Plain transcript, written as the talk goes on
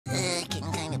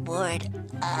bored.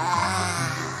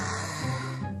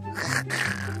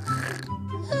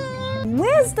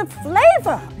 Where's the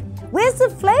flavor? Where's the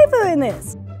flavor in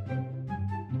this?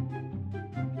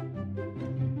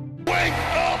 Wake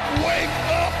up! Wake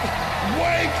up!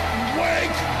 Wake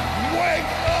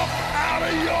up out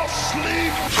of your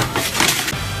sleep!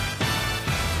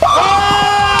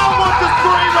 Oh, what the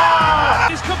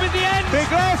screamer! This could be the end. Big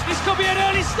left. This could be an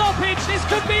early stoppage. This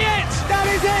could be it. That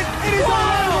is it. It is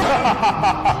all.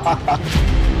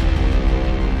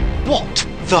 What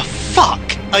the fuck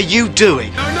are you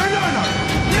doing? No!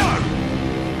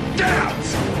 Get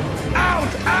out!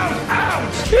 Out!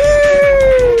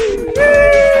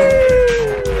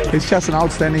 He's just an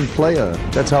outstanding player.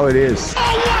 That's how it is. Oh,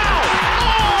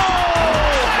 wow!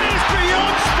 Oh, that is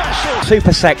beyond special!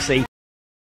 Super sexy.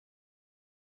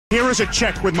 Here is a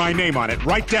check with my name on it.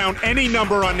 Write down any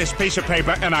number on this piece of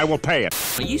paper and I will pay it.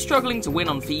 Are you struggling to win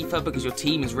on FIFA because your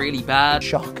team is really bad?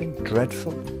 Shocking,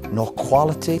 dreadful, no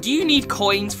quality. Do you need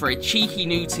coins for a cheeky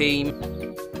new team?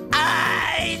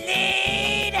 I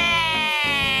need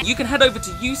it! You can head over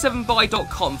to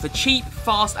u7buy.com for cheap,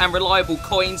 fast and reliable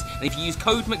coins, and if you use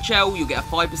code Mcjell, you'll get a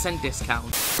 5%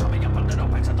 discount.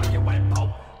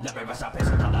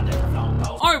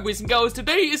 Alright boys and girls,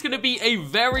 today is going to be a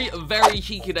very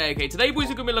cheeky day, okay? Today boys,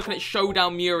 we're going to be looking at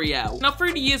Showdown Muriel. Now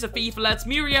through the years of FIFA, lads,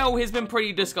 Muriel has been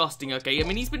pretty disgusting, okay? I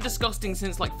mean, he's been disgusting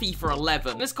since like FIFA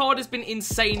 11. This card has been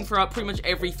insane throughout pretty much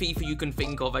every FIFA you can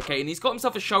think of, okay? And he's got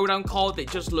himself a Showdown card that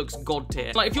just looks god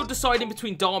tier. Like, if you're deciding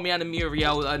between Darmian and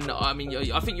Muriel, and I mean,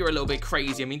 I think you're a little bit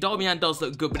crazy. I mean, Darmian does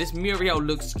look good, but this Muriel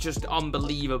looks just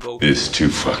unbelievable. It's too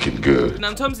fucking good. Now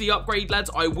in terms of the upgrade,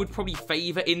 lads, I would probably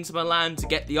favour Inter Milan to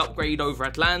get the upgrade over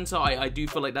Atlanta. I do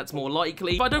feel like that's more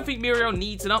likely. But I don't think Muriel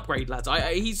needs an upgrade, lads.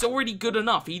 He's already good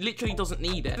enough. He literally doesn't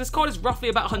need it. This card is roughly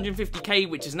about 150k,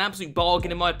 which is an absolute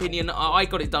bargain in my opinion. I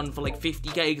got it done for like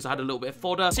 50k because I had a little bit of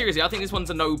fodder. Seriously, I think this one's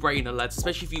a no-brainer, lads,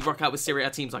 especially if you rock out with Serie A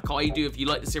teams like I do. If you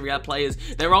like the Serie A players,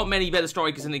 there aren't many better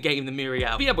strikers in the game than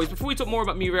Muriel. But yeah, boys, before we talk more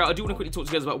about Muriel, I do want to quickly talk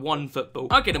to you guys about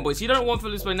OneFootball. Okay then, boys, so you don't know what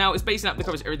OneFootball is by now. It's based on an app that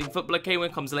covers everything football, okay? When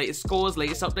it comes to latest scores,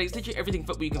 latest updates, literally everything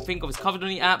football you can think of is covered on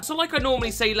the app. So like I normally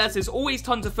say, lads, there's always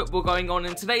tons of football going on,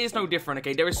 and today is no different,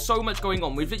 okay? There is so much going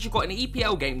on. We've literally got an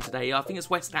EPL game today. I think it's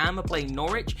West Ham are playing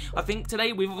Norwich. I think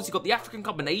today we've obviously got the African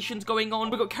Cup of Nations going on.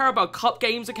 We've got Carabao Cup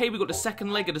games, okay? We've got the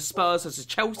second leg of the Spurs versus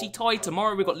Chelsea tie.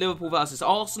 Tomorrow we've got Liverpool versus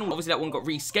Arsenal. Obviously that one got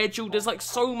rescheduled. There's like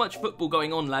so much football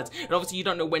going on, lads. And obviously you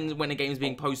don't know when a game's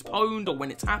being postponed or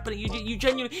when it's happening. You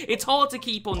genuinely, it's hard to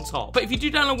keep on top. But if you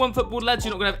do download OneFootball, lads,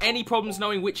 you're not going to have any problems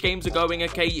knowing which games are going,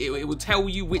 okay? It will tell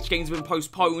you which games have been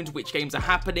postponed, which games are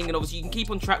happening, and obviously you can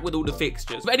keep on track with all the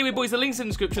fixtures. But anyway, boys, the link's in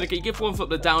the description, okay? Give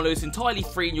OneFootball a download. It's entirely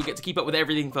free and you'll get to keep up with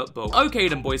everything football. Okay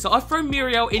then, boys, so I've thrown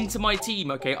Muriel into my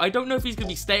team, okay? I don't know if he's going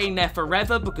to be staying there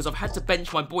forever because I've had to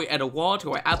bench my boy Edouard,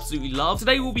 who I absolutely love.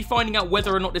 Today we'll be finding out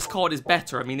whether or not this card is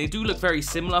better. I mean, they do look very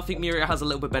similar. I think Muriel has a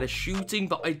little bit better shooting,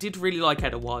 but I did really like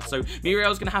Edouard, so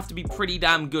Muriel's going to have to be pretty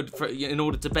damn good in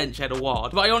order to bench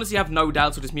Edouard. But I honestly have no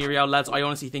doubts with this Muriel, lads. I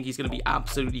honestly think he's going to be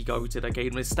absolutely goated, okay?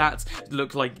 And his stats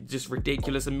look like just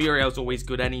ridiculous, and Muriel's always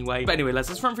good anyway. But anyway,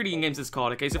 let's run through the in-games this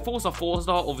card, okay? So 4-star,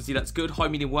 4-star, obviously that's good. High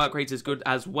medium work rate is good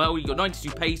as well. You got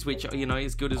 92 pace, which, you know,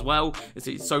 is good as well.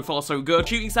 It's so far so good.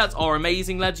 Shooting stats are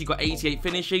amazing, lads. You got 88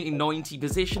 finishing, 90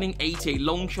 positioning, 88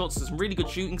 long shots. There's some really good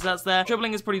shooting stats there.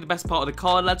 Dribbling is probably the best part of the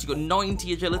card, lads. You got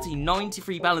 90 agility,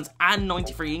 93 balance, and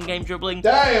 93 in-game dribbling.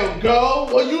 Damn, girl,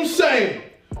 what you saying?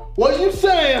 What you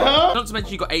saying, huh? Not to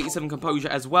mention you got 87 composure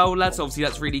as well, lads. Obviously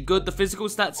that's really good. The physical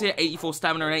stats here, 84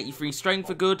 stamina and 83 strength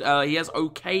are good. He has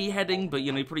okay heading, but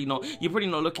you know, you're pretty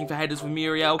not looking for headers with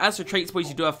Muriel. As for traits, boys,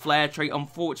 you do have flair trait.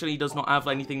 Unfortunately, he does not have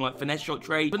anything like finesse shot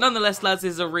trait. But nonetheless, lads,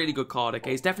 this is a really good card,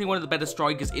 okay? It's definitely one of the better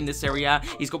strikers in the Serie A.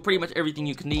 He's got pretty much everything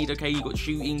you can need, okay? You got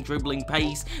shooting, dribbling,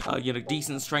 pace, you know,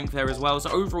 decent strength there as well.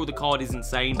 So overall, the card is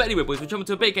insane. But anyway, boys, we're jumping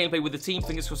to a big gameplay with the team.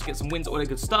 Fingers crossed to get some wins, all that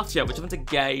good stuff. So yeah, we're jumping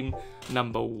to game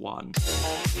number 1. It's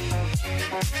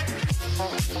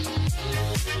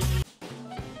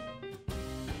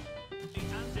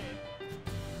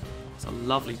a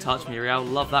lovely touch, Muriel.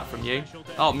 Love that from you.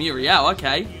 Oh, Muriel,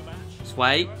 okay. Just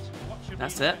wait.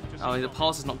 That's it. Oh, the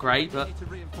pass is not great, but I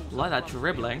like that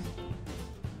dribbling.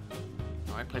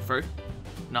 Alright, play through.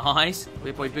 Nice.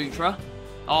 Weird boy Butra.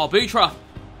 Oh, Butra!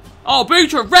 Oh,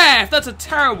 Butra, ref! That's a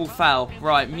terrible foul.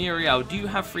 Right, Muriel, do you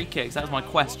have free kicks? That's my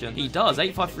question. He does.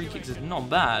 85 free kicks is not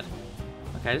bad.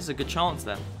 Okay, this is a good chance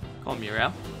then. Come on,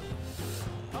 Muriel.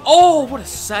 Oh, what a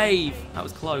save. That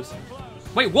was close.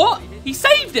 Wait, what? He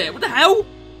saved it. What the hell?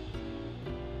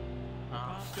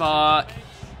 Oh, fuck.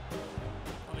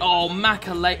 Oh,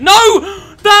 Mcjell. No!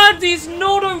 The That is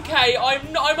not okay.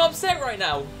 I'm upset right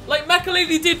now. Like,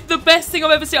 Mcjell did the best thing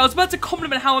I've ever seen. I was about to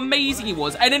compliment how amazing he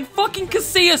was, and then fucking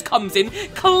Casillas comes in,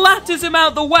 clatters him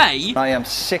out the way. I am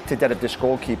sick to death of this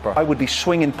goalkeeper. I would be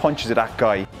swinging punches at that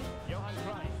guy.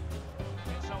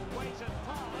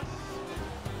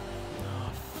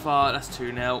 Fuck, that's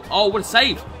 2-0. Oh, what a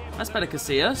save. That's better,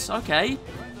 Casillas. Okay.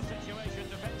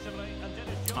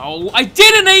 Oh, I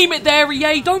didn't aim it there,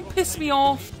 EA. Don't piss me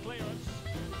off.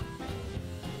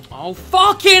 Oh,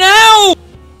 fucking hell!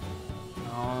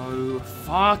 Oh,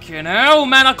 fucking hell,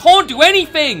 man. I can't do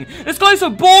anything. This guy's so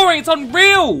boring. It's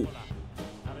unreal.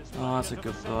 Oh, that's a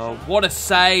good ball. What a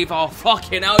save. Oh,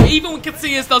 fucking hell. Even when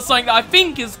Casillas does something that I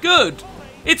think is good,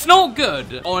 it's not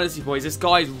good. Honestly, boys, this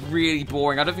guy is really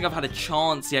boring. I don't think I've had a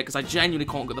chance yet because I genuinely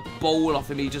can't get the ball off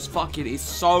him. He just fucking is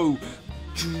so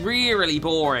drearily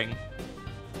boring.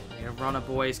 Yeah, runner,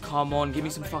 boys. Come on. Give me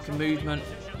some fucking movement.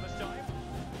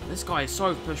 This guy is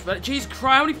so pushed back. Jeez,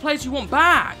 how many players do you want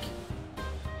back?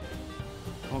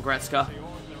 Come on, Goretzka.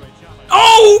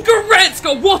 Oh,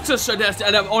 Goretzka! What a shot.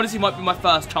 That honestly might be my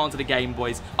first chance of the game,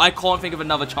 boys. I can't think of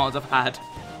another chance I've had.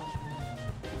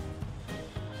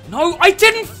 No, I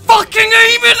didn't fucking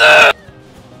aim it there!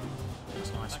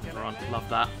 That's nice run. Love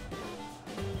that.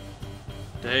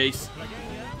 Dace.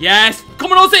 Yes!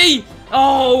 Come on, Aussie!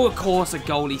 Oh, of course a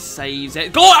goalie saves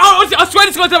it. Go on! Oh, I swear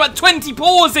this guy's done about 20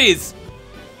 pauses!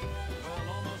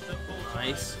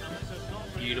 Nice.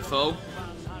 Beautiful.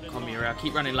 Come on, Muriel.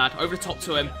 Keep running, lad. Over the top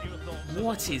to him.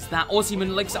 What is that?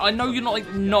 Osimhen, like, I know you're not,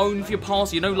 like, known for your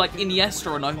passing. You know, like,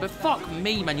 Iniesta or nothing, but fuck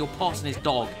me, man. You're passing his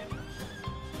dog.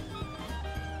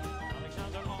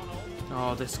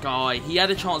 Oh, this guy. He had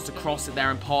a chance to cross it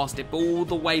there and passed it all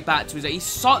the way back to his... He's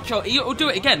such a... He'll do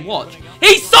it again. Watch.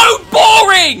 He's so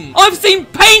boring! I've seen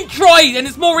paint dry, and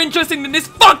it's more interesting than this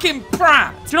fucking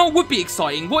prat. Do you know what would be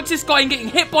exciting? Watch this guy getting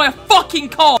hit by a fucking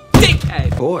car.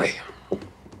 Dickhead. Boy,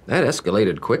 that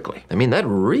escalated quickly. I mean, that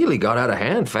really got out of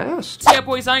hand fast. So yeah,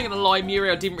 boys, I ain't gonna lie,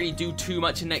 Muriel didn't really do too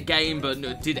much in that game, but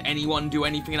did anyone do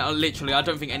anything in that? Literally, I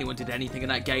don't think anyone did anything in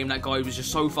that game. That guy was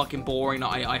just so fucking boring that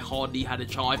I hardly had a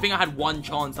chance. I think I had one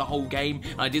chance the whole game,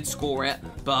 and I did score it,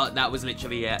 but that was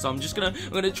literally it. So I'm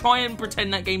gonna try and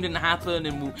pretend that game didn't happen,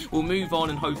 and we'll move on,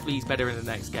 and hopefully he's better in the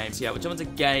next game. So yeah, we'll jump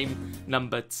into game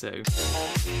number 2.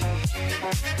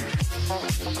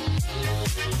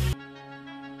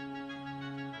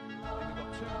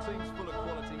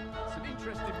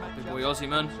 Big boy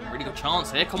Osimhen, really good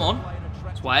chance here. Come on,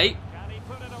 let's wait.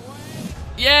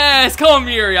 Yes, come on,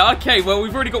 Muriel. Okay, well,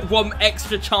 we've already got one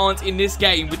extra chance in this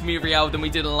game with Muriel than we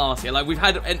did in the last year. Like, we've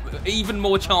had even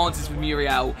more chances with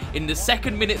Muriel in the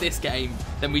second minute this game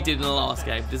than we did in the last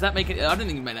game. Does that make it? I don't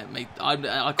think it made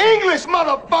that. English,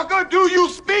 motherfucker, do you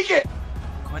speak it?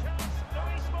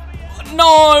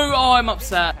 No, oh, I'm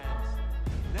upset.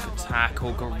 Good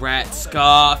tackle, Goretzka.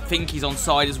 I think he's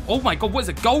onside as well. Oh my god, what is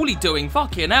a goalie doing?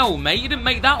 Fucking hell, mate. You didn't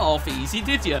make that half easy,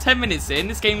 did you? 10 minutes in,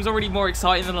 this game's already more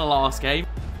exciting than the last game.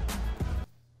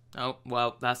 Oh,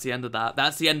 well, that's the end of that.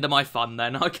 That's the end of my fun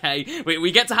then. Okay,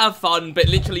 we get to have fun, but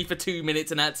literally for 2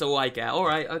 minutes, and that's all I get. All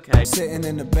right, okay. Sitting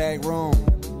in the back room,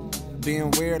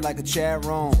 being weird like a chat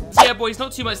room. So yeah, boys,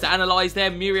 not too much to analyse there.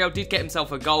 Muriel did get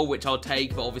himself a goal, which I'll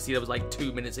take, but obviously there was like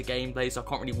 2 minutes of gameplay, so I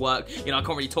can't really I can't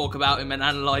really talk about him and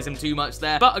analyse him too much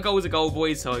there. But a goal is a goal,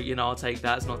 boys, so, I'll take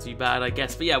that. It's not too bad, I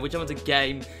guess. But yeah, we'll jump into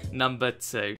game number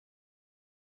 2.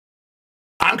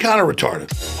 I'm kind of retarded.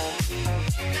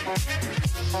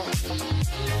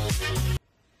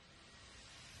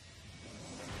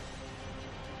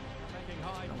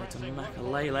 To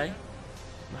Mcjell.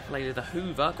 Mcjell the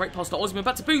Hoover. Great pass to Osimhen.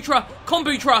 Back to Butra. Come,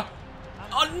 Butra.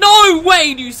 Oh, no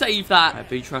way do you save that. Right,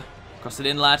 Butra. Cross it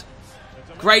in, lad.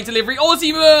 Great delivery.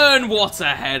 Osimhen. What a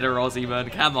header,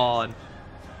 Osimhen. Come on.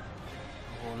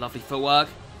 Oh, lovely footwork.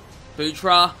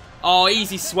 Butra. Oh,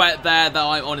 easy sweat there.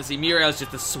 Honestly, Muriel's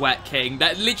just the sweat king.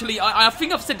 That literally, I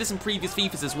think I've said this in previous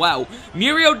FIFAs as well.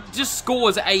 Muriel just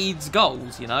scores AIDS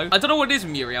goals, I don't know what it is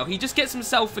with Muriel. He just gets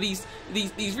himself for these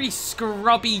really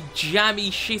scrubby,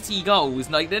 jammy, shitty goals.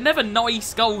 Like, they're never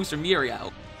nice goals from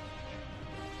Muriel.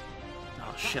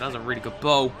 Oh, shit, that was a really good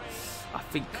ball. I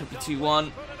think it could be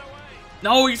 2-1.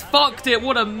 No, he's fucked it.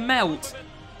 What a melt.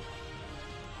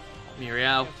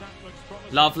 Muriel.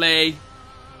 Lovely.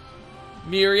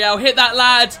 Muriel, hit that,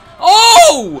 lad.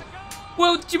 Oh!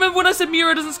 Well, do you remember when I said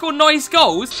Muriel doesn't score nice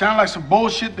goals? Sound like some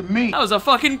bullshit to me. That was a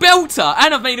fucking belter,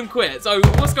 and I've made him quit. So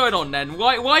what's going on then?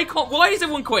 Why is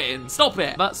everyone quitting? Stop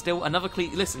it. But still, another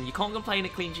clean. Listen, you can't complain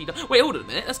at clean sheet. Wait, hold on a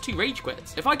minute. That's 2 rage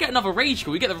quits. If I get another rage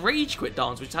quit, we get the rage quit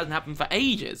dance, which hasn't happened for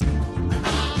ages.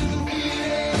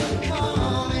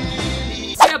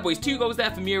 right, boys, 2 goals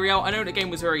there for Muriel. I know the game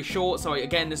was very short, so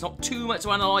again, there's not too much to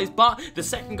analyse, but the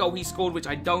second goal he scored, which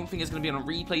I don't think is going to be on a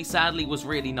replay, sadly, was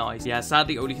really nice. Yeah,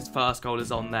 sadly, only his first goal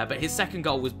is on there, but his second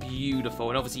goal was beautiful,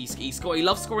 and obviously, he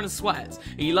loves scoring a sweat.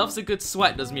 He loves a good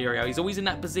sweat, does Muriel. He's always in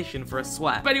that position for a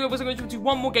sweat. But anyway, boys, I'm going to do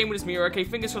one more game with this Muriel, okay?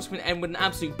 Fingers crossed we can end with an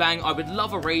absolute bang. I would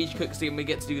love a rage quit, because we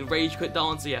get to do the rage quit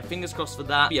dance, so yeah, fingers crossed for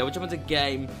that. But yeah, we'll jump into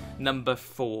game number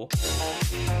 4.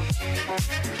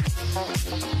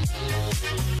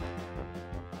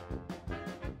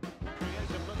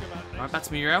 Alright, back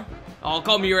to Muriel. Oh,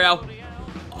 go on, Muriel.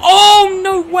 Oh,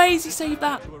 no way has he saved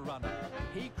that.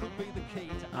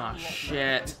 Oh,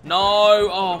 shit. No.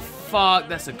 Oh, fuck.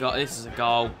 That's a goal. This is a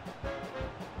goal.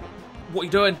 What are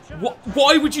you doing?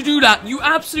 Why would you do that? You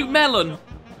absolute melon. Oh,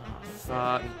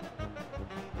 fuck.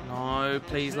 No,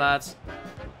 please, lads.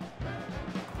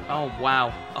 Oh,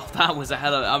 wow. Oh, that was a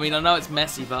hell of... I mean, I know it's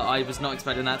messy, but I was not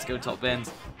expecting that to go top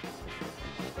bins.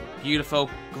 Beautiful.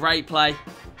 Great play.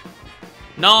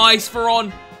 Nice for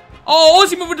on. Oh,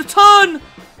 Ozyman with a ton.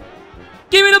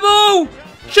 Give me the ball.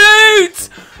 Shoot.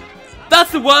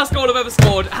 That's the worst goal I've ever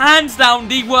scored. Hands down,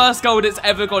 the worst goal that's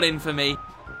ever gone in for me.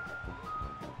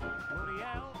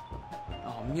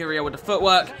 Oh, Muriel with the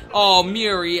footwork. Oh,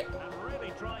 Muriel.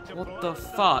 What the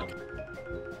fuck?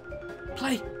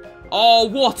 Play. Oh,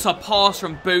 what a pass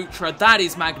from Butra. That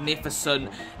is magnificent.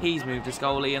 He's moved his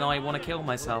goalie and I want to kill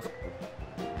myself.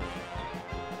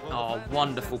 Oh,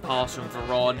 wonderful pass from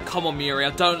Veron. Come on,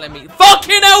 Muriel. Don't let me...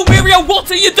 Fucking hell, Muriel. What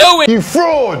are you doing? You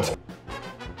fraud!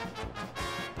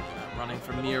 Running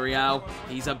from Muriel.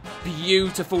 He's a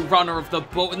beautiful runner of the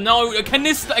ball. No, can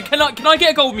I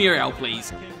get a goal, Muriel,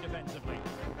 please?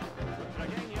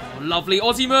 Oh, lovely.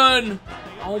 Ozyman.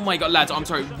 Oh my god, lads, I'm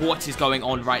sorry, what is going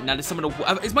on right now?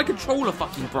 Is my controller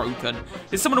fucking broken?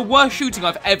 It's some of the worst shooting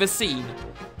I've ever seen.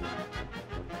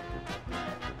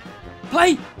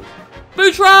 Play!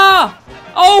 Butra!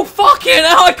 Oh, fucking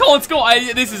hell, I can't score.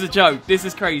 This is a joke. This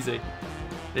is crazy.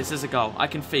 This is a goal. I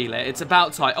can feel it. It's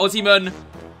about time. Ozyman.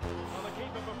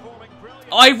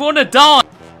 I want to die.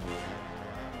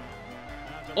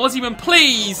 Ozyman,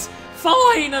 please.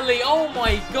 Finally! Oh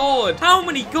my god! How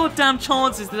many goddamn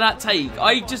chances did that take?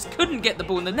 I just couldn't get the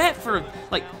ball in the net for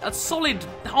like a solid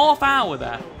half hour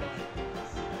there.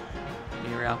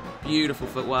 Muriel, beautiful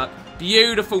footwork.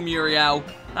 Beautiful, Muriel.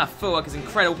 That footwork is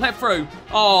incredible. Play it through.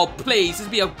 Oh, please. This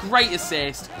would be a great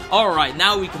assist. Alright,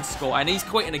 now we can score. And he's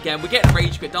quitting again. We're getting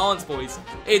rage quit dance, boys.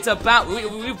 It's about...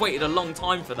 We've waited a long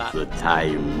time for that. The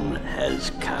time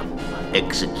has come.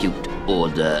 Execute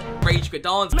order. Rage quit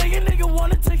dance. Make a nigga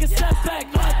wanna take a step back.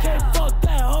 I can't fuck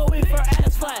that hoe in for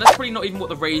ass flat. That's probably not even what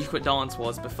the rage quit dance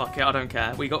was, but fuck it, I don't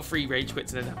care. We got 3 rage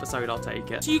quits in an episode, I'll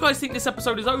take it. So you guys think this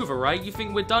episode is over, right? You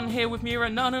think we're done here with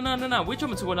Muriel? No. We're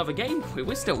jumping to another game.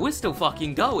 We're still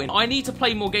fucking going. I need to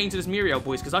play more games to this Muriel,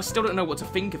 boys, because I still don't know what to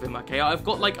think of him, okay? I've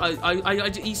got, like,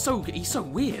 he's so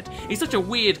weird. He's such a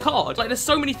weird card. Like, there's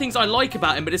so many things I like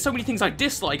about him, but there's so many things I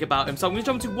dislike about him. So I'm going to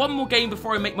jump to one more game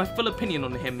before I make my full opinion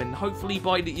on him, and hopefully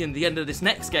by the end of this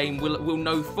next game, we'll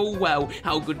know full well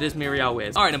how good this Muriel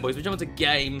is. All right, then, boys, we're jumping to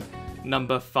game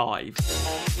number 5.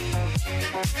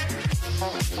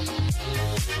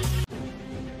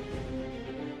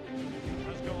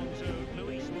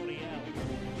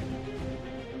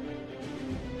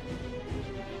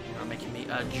 Making me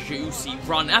a juicy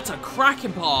run. That's a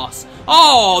cracking pass.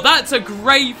 Oh, that's a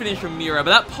great finish from Muriel.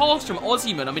 But that pass from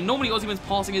Ozyman, I mean, normally Ozyman's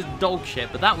passing is dog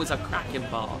shit, but that was a cracking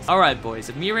pass. All right, boys,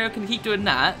 if Muriel can keep doing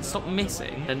that, stop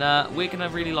missing, then we're going to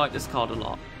really like this card a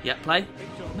lot. Yep, play.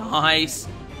 Nice.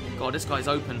 God, this guy's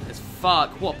open as fuck.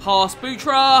 What pass,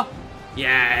 Butra?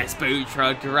 Yes,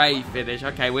 Butra, great finish.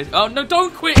 Okay, oh no,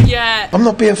 don't quit yet. I'm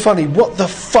not being funny. What the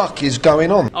fuck is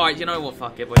going on? Alright, you know what?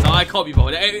 Fuck it, boys. I can't be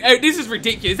bothered. This is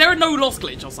ridiculous. Is there a no-loss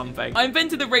glitch or something? I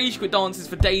invented the rage quit dances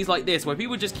for days like this where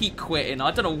people just keep quitting.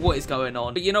 I don't know what is going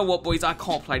on. But you know what, boys? I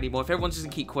can't play anymore. If everyone's just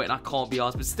gonna keep quitting, I can't be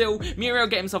asked. But still, Muriel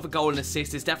getting himself a goal and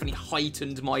assist has definitely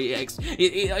heightened my...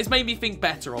 It's made me think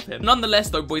better of him. Nonetheless,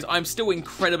 though, boys, I'm still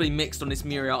incredibly mixed on this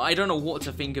Muriel. I don't know what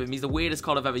to think of him. He's the weirdest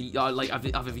card I've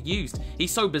ever used.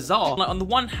 He's so bizarre. Like, on the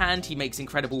one hand, he makes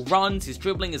incredible runs, his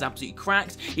dribbling is absolutely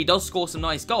cracked, he does score some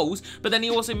nice goals, but then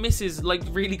he also misses, like,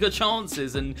 really good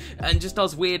chances and just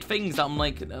does weird things that I'm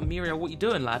like, Muriel, what you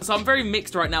doing, lad? So I'm very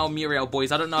mixed right now on Muriel,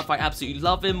 boys. I don't know if I absolutely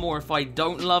love him, or if I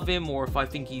don't love him, or if I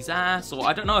think he's ass, or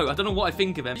I don't know. I don't know what I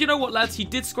think of him. But you know what, lads? He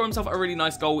did score himself a really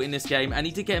nice goal in this game, and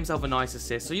he did get himself a nice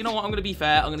assist. So you know what? I'm going to be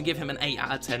fair. I'm going to give him an 8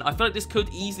 out of 10. I feel like this could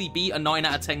easily be a 9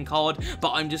 out of 10 card,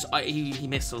 but I'm just... he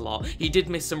missed a lot. He did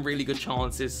miss some really good good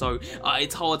chances, so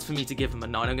it's hard for me to give him a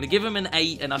 9. I'm going to give him an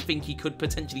 8, and I think he could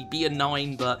potentially be a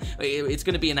 9, but it's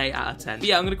going to be an 8 out of 10. But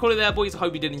yeah, I'm going to call it there, boys. I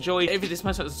hope you did enjoy. If you did,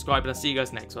 smash that subscribe, and I'll see you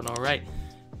guys next one, alright?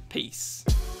 Peace.